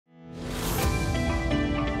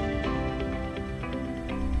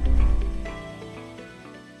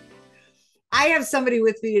I have somebody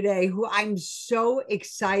with me today who I'm so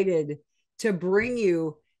excited to bring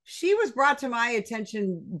you. She was brought to my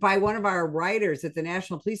attention by one of our writers at the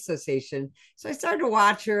National Police Association. So I started to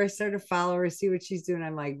watch her, I started to follow her, see what she's doing.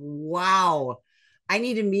 I'm like, wow, I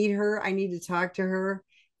need to meet her. I need to talk to her.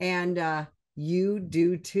 And you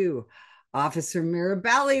do too. Officer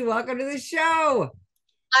Mirabelli, welcome to the show.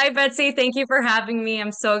 Hi, Betsy. Thank you for having me.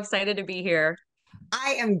 I'm so excited to be here.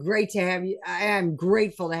 I am great to have you. I am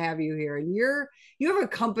grateful to have you here. And you have a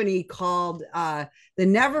company called the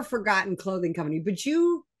Never Forgotten Clothing Company, but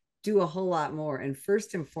you do a whole lot more. And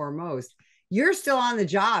first and foremost, you're still on the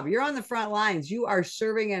job. You're on the front lines. You are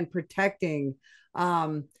serving and protecting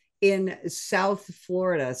um, in South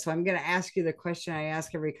Florida. So I'm going to ask you the question I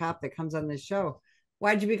ask every cop that comes on this show.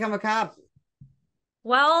 Why'd you become a cop?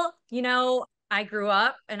 Well, I grew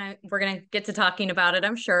up and we're going to get to talking about it,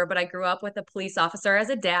 I'm sure, but I grew up with a police officer as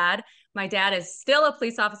a dad. My dad is still a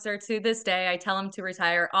police officer to this day. I tell him to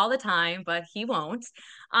retire all the time, but he won't.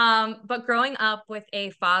 But growing up with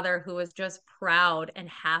a father who was just proud and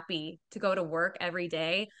happy to go to work every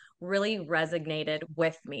day really resonated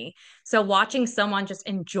with me. So watching someone just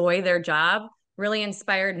enjoy their job really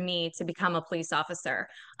inspired me to become a police officer.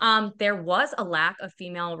 There was a lack of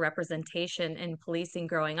female representation in policing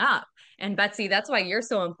growing up. And Betsy, that's why you're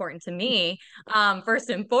so important to me, first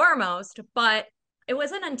and foremost. But it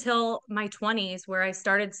wasn't until my 20s where I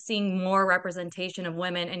started seeing more representation of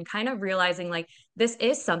women and kind of realizing like, this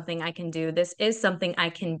is something I can do, this is something I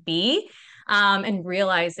can be. And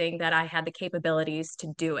realizing that I had the capabilities to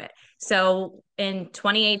do it. So in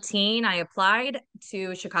 2018, I applied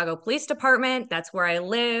to Chicago Police Department. That's where I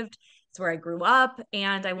lived. It's where I grew up,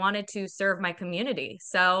 and I wanted to serve my community.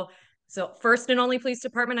 So first and only police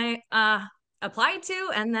department I applied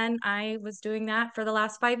to, and then I was doing that for the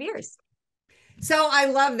last 5 years. So I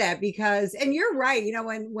love that because, and you're right. You know,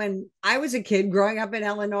 when I was a kid growing up in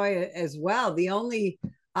Illinois as well, the only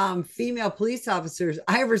female police officers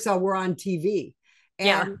I ever saw were on TV,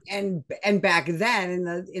 Yeah. and back then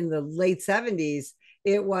in the late '70s,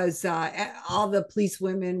 it was all the police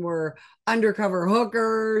women were undercover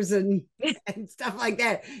hookers and stuff like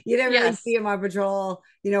that. You didn't really Yes. see them on patrol,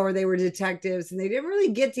 where they were detectives, and they didn't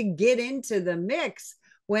really get into the mix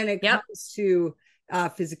when it Yep. comes to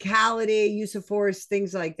physicality, use of force,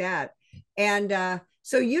 things like that. And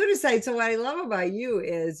so you decide. So what I love about you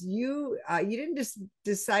is you didn't just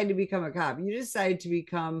decide to become a cop. You decided to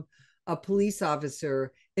become a police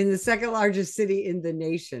officer in the second largest city in the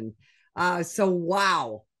nation. So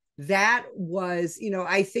wow, that was,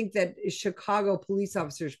 I think that Chicago police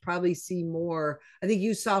officers probably see more. I think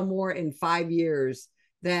you saw more in 5 years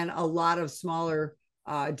than a lot of smaller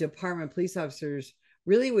department police officers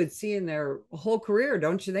really would see in their whole career,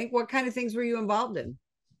 don't you think? What kind of things were you involved in?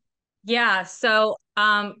 Yeah. So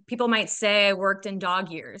people might say I worked in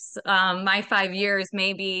dog years. My 5 years,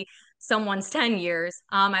 maybe someone's 10 years.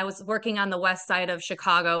 I was working on the west side of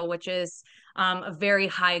Chicago, which is a very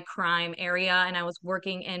high crime area. And I was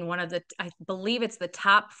working in one of I believe it's the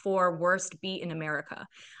top four worst beat in America.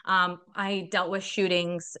 I dealt with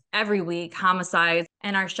shootings every week, homicides,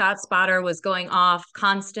 and our shot spotter was going off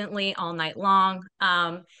constantly all night long.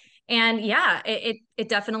 And yeah, it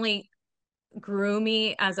definitely grew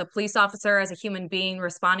me as a police officer, as a human being,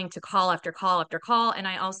 responding to call after call after call. And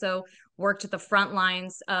I also worked at the front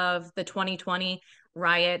lines of the 2020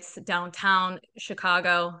 riots downtown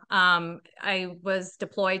Chicago. I was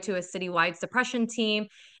deployed to a citywide suppression team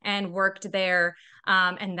and worked there.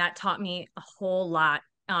 And that taught me a whole lot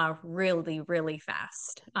really, really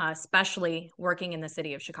fast, especially working in the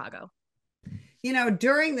city of Chicago.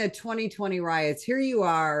 During the 2020 riots, here you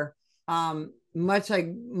are, much like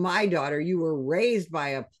my daughter, you were raised by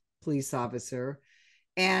a police officer.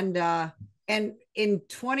 And in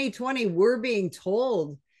 2020, we're being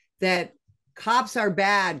told that cops are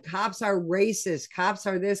bad, cops are racist, cops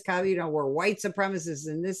are this, cop, we're white supremacists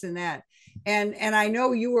and this and that. And I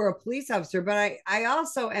know you were a police officer, but I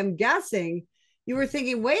also am guessing you were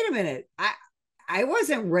thinking, wait a minute, I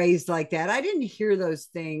wasn't raised like that. I didn't hear those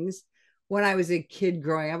things when I was a kid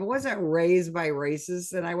growing up. I wasn't raised by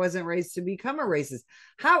racists, and I wasn't raised to become a racist.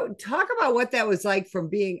 How talk about what that was like from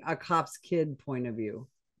being a cop's kid point of view.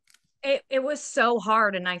 It was so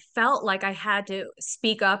hard, and I felt like I had to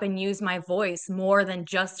speak up and use my voice more than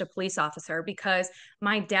just a police officer, because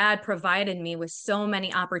my dad provided me with so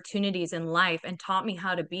many opportunities in life and taught me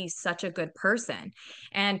how to be such a good person.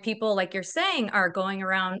 And people, like you're saying, are going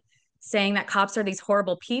around saying that cops are these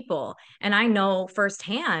horrible people, and I know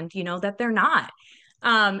firsthand, that they're not.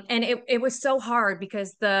 And it was so hard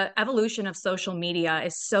because the evolution of social media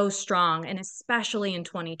is so strong, and especially in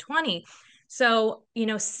 2020. So,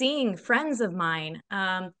 seeing friends of mine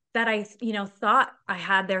that I, thought I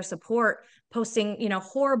had their support posting,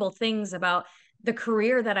 horrible things about the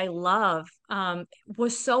career that I love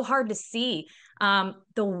was so hard to see.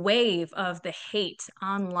 The wave of the hate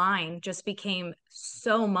online just became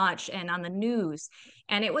so much and on the news,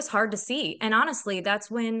 and it was hard to see. And honestly,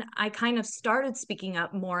 that's when I kind of started speaking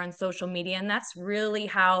up more on social media. And that's really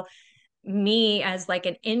how me as like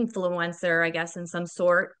an influencer, I guess, in some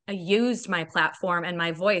sort, I used my platform and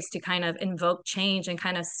my voice to kind of invoke change and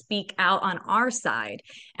kind of speak out on our side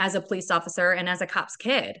as a police officer and as a cop's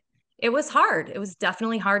kid. It was hard. It was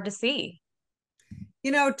definitely hard to see.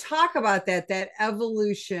 Talk about that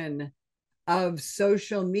evolution of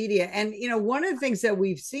social media. And, one of the things that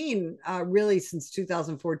we've seen really since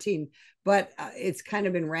 2014, but it's kind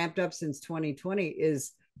of been ramped up since 2020,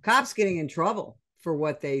 is cops getting in trouble for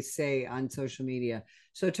what they say on social media.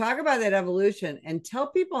 So talk about that evolution and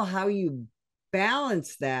tell people how you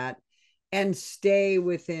balance that and stay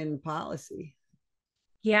within policy.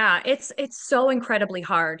 Yeah, it's so incredibly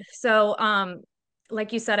hard. So,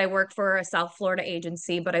 like you said, I work for a South Florida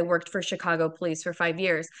agency, but I worked for Chicago police for 5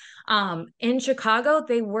 years. In Chicago,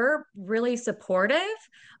 they were really supportive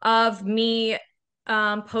of me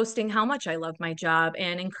posting how much I love my job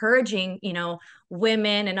and encouraging,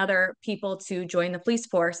 women and other people to join the police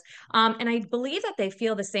force. And I believe that they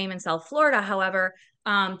feel the same in South Florida. However,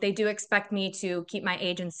 they do expect me to keep my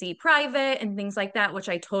agency private and things like that, which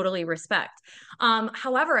I totally respect.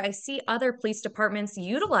 However, I see other police departments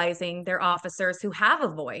utilizing their officers who have a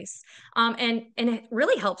voice, and it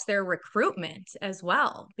really helps their recruitment as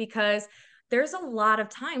well, because there's a lot of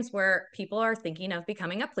times where people are thinking of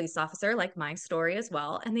becoming a police officer, like my story as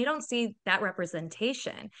well, and they don't see that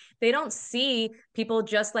representation. They don't see people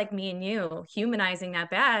just like me and you humanizing that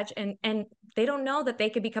badge, and they don't know that they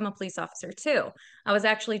could become a police officer too. I was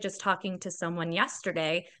actually just talking to someone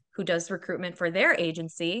yesterday who does recruitment for their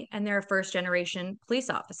agency, and they're a first generation police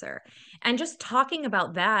officer. And just talking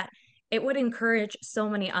about that, it would encourage so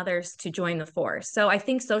many others to join the force. So I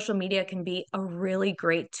think social media can be a really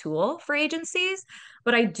great tool for agencies,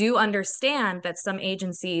 but I do understand that some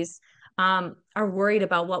agencies are worried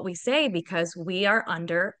about what we say because we are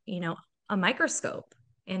under, a microscope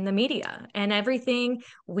in the media, and everything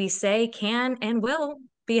we say can and will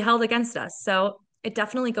be held against us. So it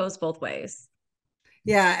definitely goes both ways.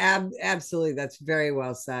 Yeah, absolutely. That's very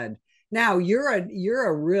well said. Now you're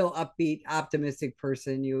a real upbeat, optimistic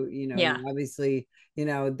person. You Yeah. obviously,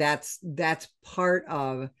 that's part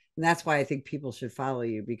of, and that's why I think people should follow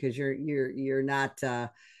you, because you're not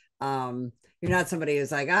somebody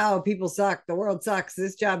who's like, oh, people suck, the world sucks,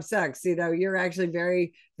 this job sucks. You're actually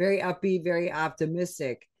very, very upbeat, very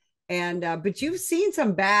optimistic. And but you've seen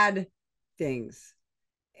some bad things.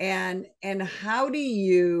 And how do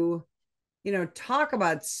you talk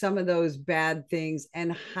about some of those bad things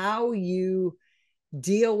and how you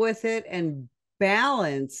deal with it and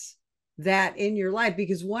balance that in your life?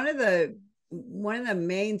 Because one of the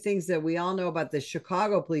main things that we all know about the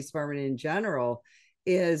Chicago Police Department in general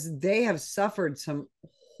is they have suffered some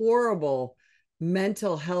horrible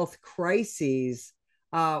mental health crises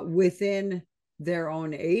within their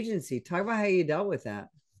own agency. Talk about how you dealt with that.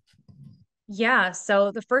 Yeah,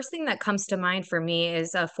 so the first thing that comes to mind for me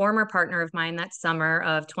is a former partner of mine that summer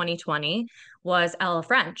of 2020 was Ella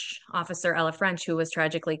French, Officer Ella French, who was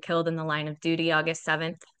tragically killed in the line of duty August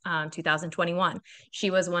 7th, 2021. She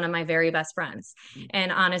was one of my very best friends.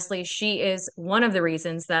 And honestly, she is one of the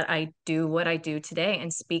reasons that I do what I do today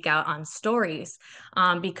and speak out on stories,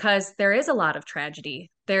 because there is a lot of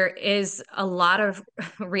tragedy. There is a lot of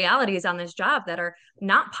realities on this job that are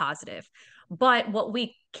not positive. But what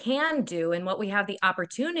we can do and what we have the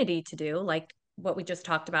opportunity to do, like what we just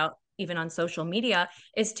talked about, even on social media,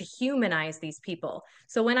 is to humanize these people.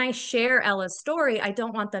 So when I share Ella's story, I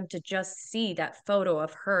don't want them to just see that photo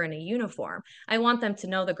of her in a uniform. I want them to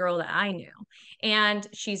know the girl that I knew. And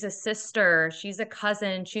she's a sister, she's a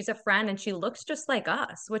cousin, she's a friend, and she looks just like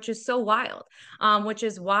us, which is so wild. Which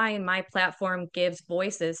is why my platform gives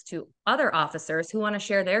voices to other officers who want to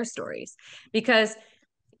share their stories. Because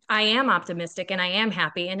I am optimistic and I am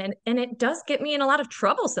happy, and it does get me in a lot of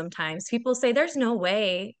trouble sometimes. People say there's no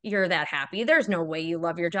way you're that happy. There's no way you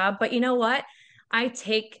love your job. But you know what? I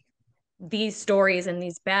take these stories and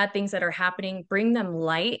these bad things that are happening, bring them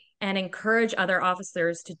light, and encourage other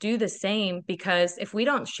officers to do the same, because if we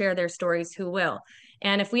don't share their stories, who will?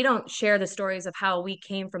 And if we don't share the stories of how we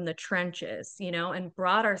came from the trenches, and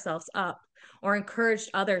brought ourselves up, or encouraged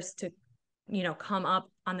others to, come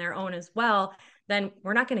up on their own as well, then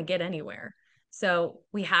we're not going to get anywhere. So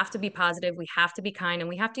we have to be positive, we have to be kind, and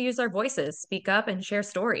we have to use our voices, speak up, and share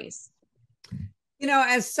stories.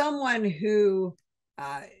 As someone who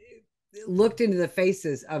uh, looked into the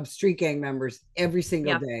faces of street gang members every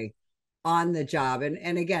single Yeah. day on the job,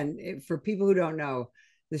 and again, for people who don't know,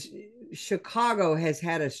 the Chicago has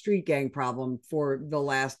had a street gang problem for the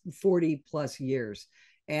last 40 plus years.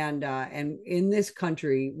 And in this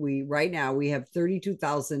country, we right now we have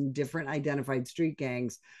 32,000 different identified street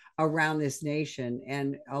gangs around this nation,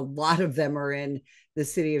 and a lot of them are in the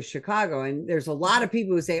city of Chicago. And there's a lot of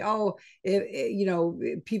people who say, "Oh,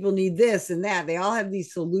 people need this and that." They all have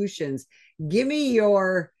these solutions. Give me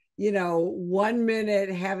your 1 minute,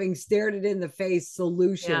 having stared it in the face, Yeah.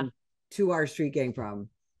 solution to our street gang problem.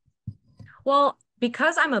 Well,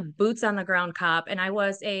 because I'm a boots on the ground cop and I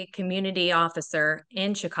was a community officer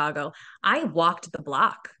in Chicago, I walked the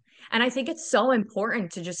block. And I think it's so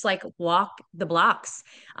important to just like walk the blocks.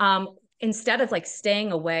 Instead of like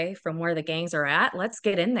staying away from where the gangs are at, let's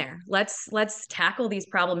get in there. Let's tackle these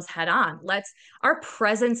problems head on. Our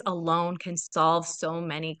presence alone can solve so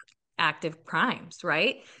many active crimes,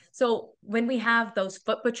 right? So when we have those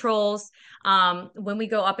foot patrols, when we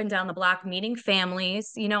go up and down the block meeting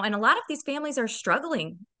families, and a lot of these families are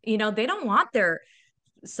struggling. They don't want their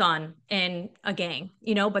son in a gang,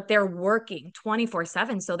 but they're working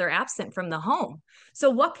 24/7. So they're absent from the home. So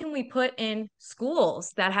what can we put in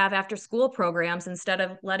schools that have after school programs instead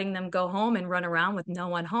of letting them go home and run around with no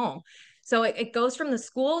one home? So it goes from the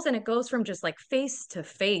schools, and it goes from just like face to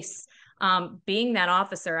face, being that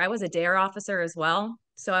officer. I was a DARE officer as well.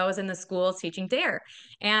 So I was in the schools teaching DARE,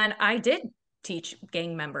 and I did teach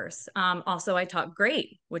gang members. Also, I taught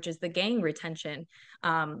GREAT, which is the gang retention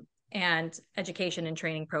and education and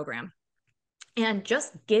training program. And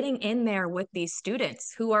just getting in there with these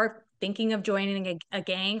students who are thinking of joining a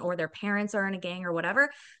gang, or their parents are in a gang or whatever,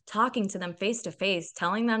 talking to them face to face,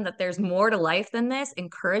 telling them that there's more to life than this,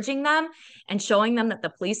 encouraging them, and showing them that the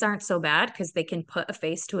police aren't so bad because they can put a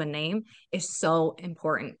face to a name is so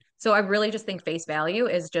important. So I really just think face value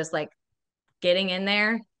is just like getting in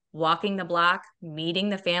there, walking the block, meeting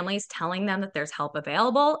the families, telling them that there's help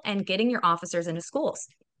available, and getting your officers into schools.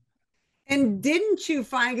 And didn't you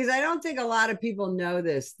find, because I don't think a lot of people know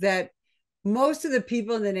this, that most of the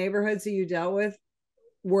people in the neighborhoods that you dealt with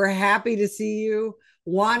were happy to see you,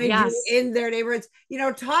 wanted you Yes. in their neighborhoods?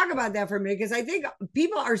 Talk about that for a minute, because I think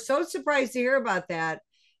people are so surprised to hear about that.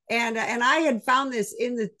 And I had found this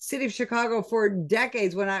in the city of Chicago for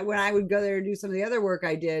decades when I would go there and do some of the other work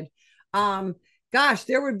I did. Um, Gosh,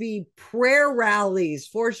 there would be prayer rallies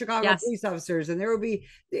for Chicago Yes. police officers, and there would be,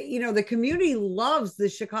 the community loves the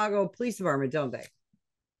Chicago Police Department, don't they?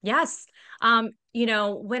 Yes.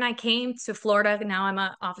 When I came to Florida, now I'm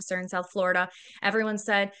an officer in South Florida, everyone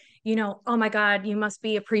said, oh my God, you must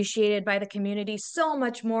be appreciated by the community so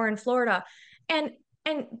much more in Florida. And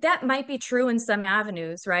and that might be true in some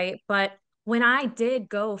avenues, right? But when I did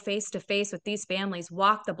go face to face with these families,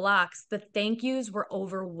 walk the blocks, the thank yous were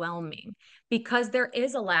overwhelming because there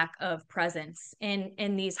is a lack of presence in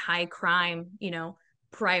these high crime,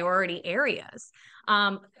 priority areas.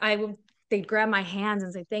 I they'd grab my hands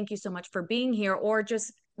and say, thank you so much for being here. Or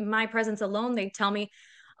just my presence alone, they'd tell me,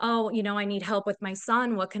 oh, I need help with my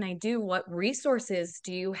son. What can I do? What resources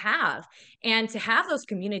do you have? And to have those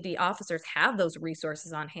community officers have those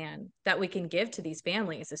resources on hand that we can give to these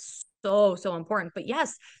families is so, so important. But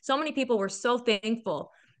yes, so many people were so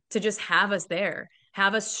thankful to just have us there,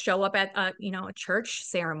 have us show up at a church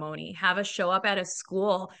ceremony, have us show up at a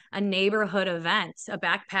school, a neighborhood event, a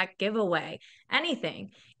backpack giveaway, anything.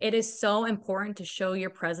 It is so important to show your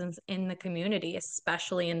presence in the community,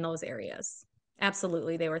 especially in those areas.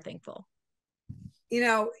 Absolutely, they were thankful.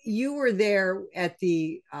 You were there at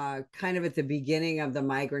the kind of at the beginning of the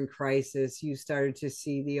migrant crisis. You started to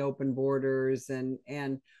see the open borders,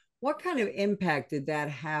 and what kind of impact did that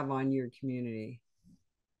have on your community?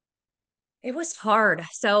 It was hard.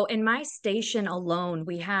 So in my station alone,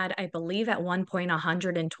 we had, I believe, at one point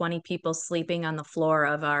 120 people sleeping on the floor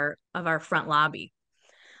of our front lobby.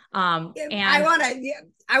 I And want to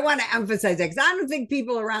I want to emphasize that, because I don't think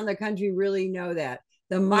people around the country really know that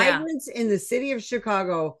the yeah, migrants in the city of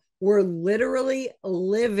Chicago were literally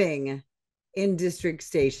living in district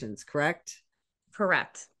stations, correct?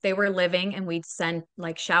 correct. They were living, and we'd send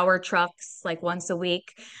like shower trucks like once a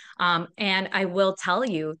week. And I will tell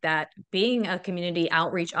you that being a community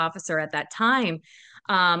outreach officer at that time,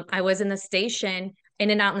 I was in the station, in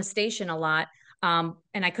and out in the station a lot.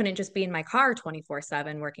 And I couldn't just be in my car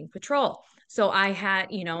 24/7 working patrol. So I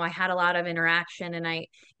had a lot of interaction, and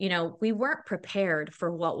we weren't prepared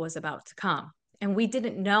for what was about to come. And we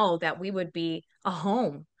didn't know that we would be a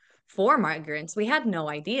home for migrants. We had no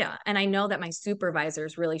idea. And I know that my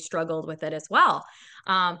supervisors really struggled with it as well.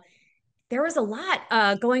 Um, there was a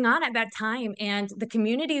lot going on at that time, and the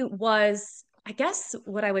community was, I guess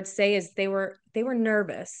what I would say is they were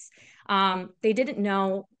nervous. They didn't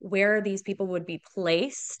know where these people would be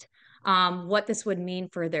placed, what this would mean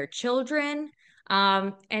for their children.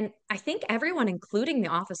 And I think everyone, including the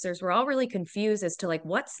officers, were all really confused as to like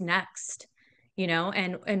what's next,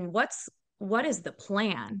 and what is the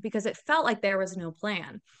plan? Because it felt like there was no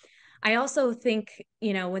plan. I also think,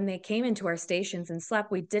 when they came into our stations and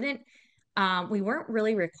slept, we weren't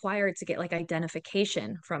really required to get like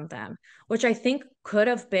identification from them, which I think could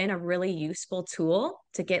have been a really useful tool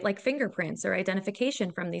to get like fingerprints or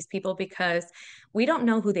identification from these people, because we don't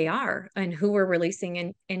know who they are and who we're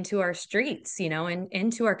releasing into our streets, and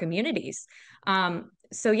into our communities.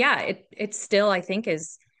 So yeah, it still, I think,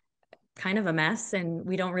 is kind of a mess, and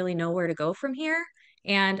we don't really know where to go from here.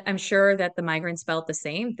 And I'm sure that the migrants felt the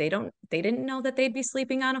same. They didn't know that they'd be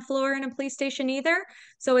sleeping on a floor in a police station either.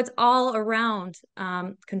 So it's all around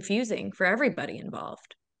confusing for everybody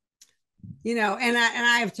involved.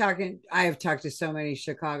 I have talked to so many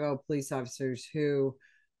Chicago police officers who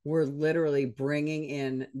were literally bringing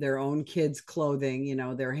in their own kids' clothing,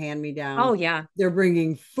 their hand-me-downs. Oh yeah. They're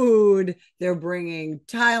bringing food, they're bringing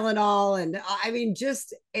Tylenol, and I mean,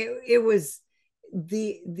 just it was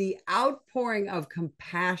the outpouring of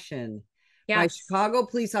compassion by Yes. Chicago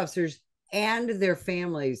police officers and their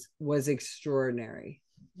families was extraordinary.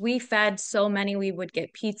 We fed so many. We would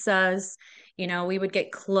get pizzas, we would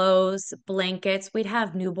get clothes, blankets. We'd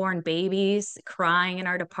have newborn babies crying in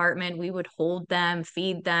our department. We would hold them,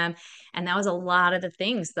 feed them. And that was a lot of the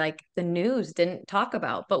things like the news didn't talk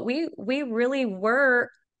about. But we really were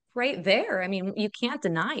right there. I mean, you can't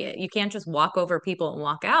deny it. You can't just walk over people and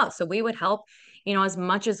walk out. So we would help, as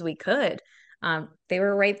much as we could. They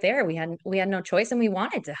were right there. We had no choice, and we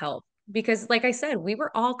wanted to help because, like I said, we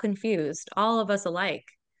were all confused, all of us alike.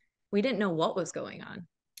 We didn't know what was going on.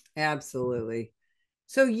 Absolutely.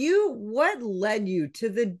 So what led you to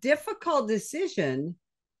the difficult decision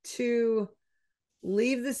to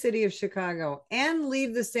leave the city of Chicago and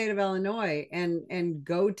leave the state of Illinois and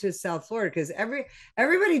go to South Florida? Because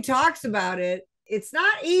everybody talks about it. It's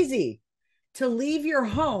not easy to leave your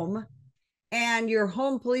home and your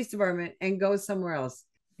home police department and go somewhere else.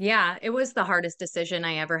 Yeah, it was the hardest decision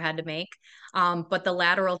I ever had to make. But the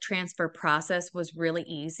lateral transfer process was really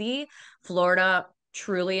easy. Florida,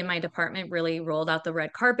 truly, in my department, really rolled out the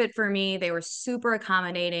red carpet for me. They were super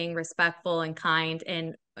accommodating, respectful, and kind,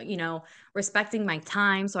 and respecting my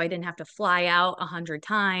time, so I didn't have to fly out 100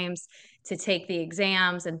 times to take the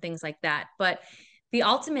exams and things like that. But the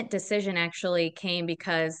ultimate decision actually came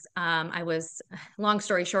because long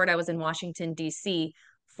story short, I was in Washington, D.C.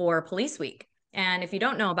 for Police Week. And if you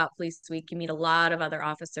don't know about Police Week, you meet a lot of other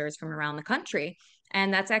officers from around the country.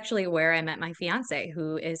 And that's actually where I met my fiance,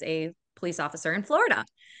 who is a police officer in Florida.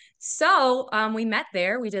 So we met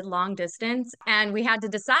there, we did long distance, and we had to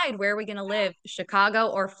decide where are we going to live, Chicago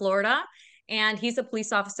or Florida. And he's a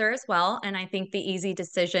police officer as well. And I think the easy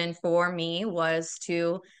decision for me was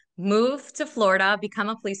to move to Florida, become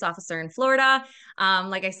a police officer in Florida.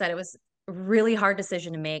 Like I said, it was really hard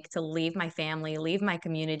decision to make, to leave my family, leave my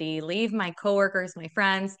community, leave my coworkers, my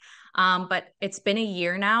friends. But it's been a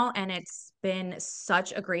year now, and it's been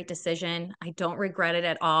such a great decision. I don't regret it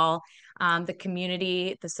at all. The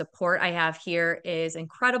community, the support I have here is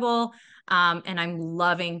incredible. And I'm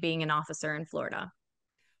loving being an officer in Florida.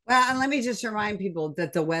 Well, and let me just remind people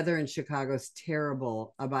that the weather in Chicago is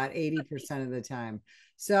terrible about 80% of the time.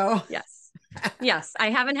 So Yes. Yes, I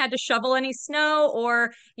haven't had to shovel any snow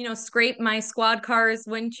or, scrape my squad car's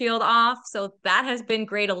windshield off. So that has been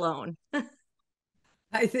great alone.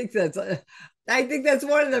 I think that's I think that's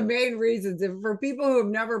one of the main reasons. If, for people who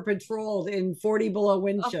have never patrolled in 40 below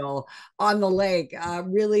wind Oh, chill on the lake,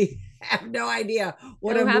 really have no idea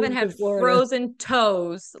what who a haven't move to had Florida. frozen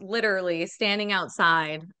toes, literally standing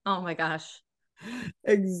outside. Oh my gosh.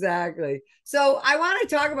 Exactly. So I want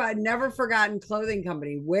to talk about Never Forgotten Clothing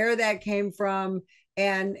Company, where that came from,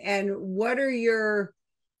 and what are your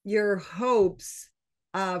hopes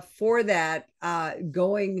for that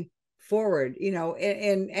going forward,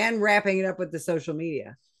 and wrapping it up with the social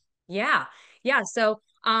media. Yeah. Yeah. So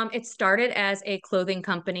it started as a clothing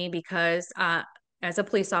company because as a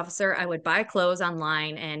police officer, I would buy clothes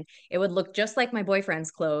online and it would look just like my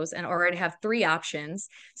boyfriend's clothes, and or I'd have three options.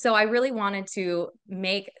 So I really wanted to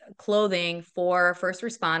make clothing for first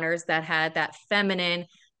responders that had that feminine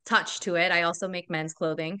touch to it. I also make men's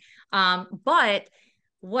clothing. But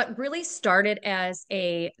what really started as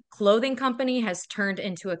a clothing company has turned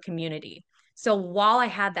into a community. So while I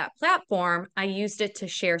had that platform, I used it to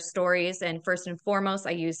share stories. And first and foremost,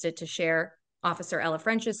 I used it to share Officer Ella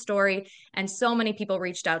French's story. And so many people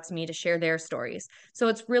reached out to me to share their stories. So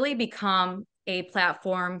it's really become a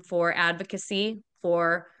platform for advocacy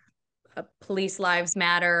for Police Lives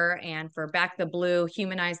Matter and for Back the Blue,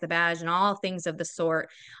 Humanize the Badge, and all things of the sort.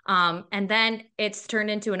 And then it's turned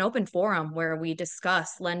into an open forum where we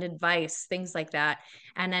discuss, lend advice, things like that.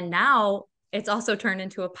 And then now it's also turned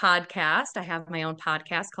into a podcast. I have my own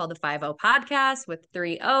podcast called the 50 Podcast with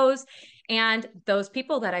 3 O's. And those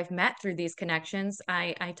people that I've met through these connections,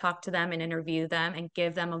 I talk to them and interview them and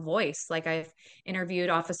give them a voice. Like I've interviewed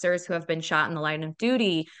officers who have been shot in the line of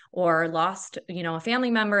duty or lost, a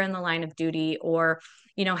family member in the line of duty, or,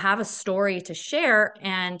 have a story to share.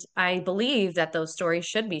 And I believe that those stories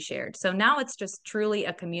should be shared. So now it's just truly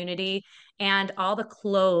a community, and all the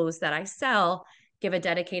clothes that I sell give a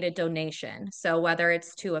dedicated donation. So whether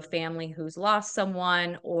it's to a family who's lost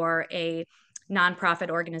someone or a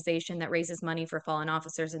nonprofit organization that raises money for fallen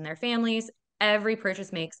officers and their families, every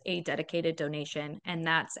purchase makes a dedicated donation. And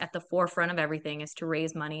that's at the forefront of everything, is to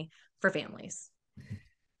raise money for families.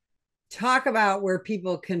 Talk about where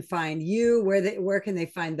people can find you, where can they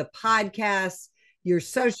find the podcast, your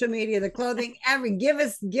social media, the clothing, give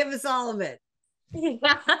us all of it.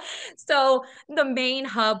 Yeah. So the main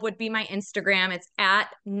hub would be my Instagram. It's at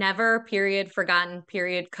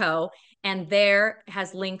never.forgotten.co. And there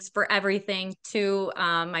has links for everything to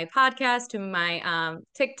my podcast, to my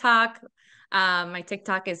TikTok. My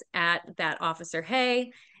TikTok is at that officer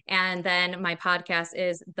Hey. And then my podcast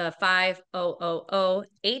is the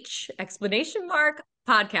 5000H exclamation mark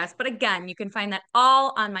podcast. But again, you can find that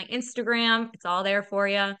all on my Instagram. It's all there for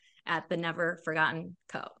you at the Never Forgotten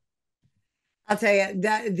Co. I'll tell you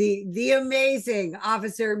that the amazing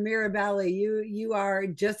Officer Mirabelli, you are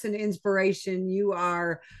just an inspiration. You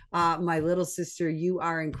are my little sister. You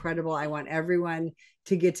are incredible. I want everyone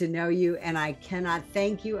to get to know you, and I cannot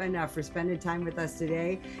thank you enough for spending time with us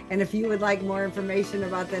today. And if you would like more information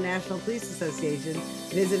about the National Police Association,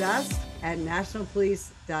 visit us at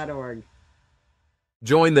nationalpolice.org.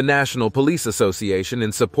 Join the National Police Association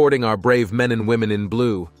in supporting our brave men and women in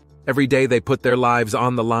blue. Every day they put their lives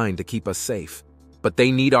on the line to keep us safe. But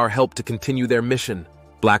they need our help to continue their mission.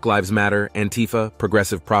 Black Lives Matter, Antifa,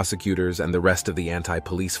 progressive prosecutors, and the rest of the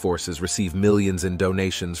anti-police forces receive millions in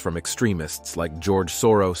donations from extremists like George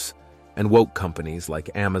Soros and woke companies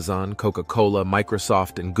like Amazon, Coca-Cola,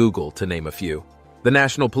 Microsoft, and Google, to name a few. The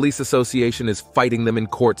National Police Association is fighting them in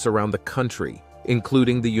courts around the country,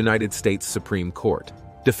 including the United States Supreme Court,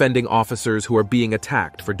 defending officers who are being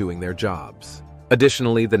attacked for doing their jobs.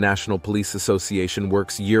 Additionally, the National Police Association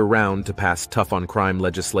works year-round to pass tough-on-crime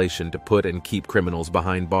legislation to put and keep criminals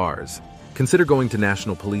behind bars. Consider going to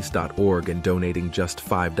nationalpolice.org and donating just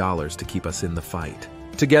 $5 to keep us in the fight.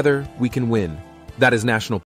 Together, we can win. That is National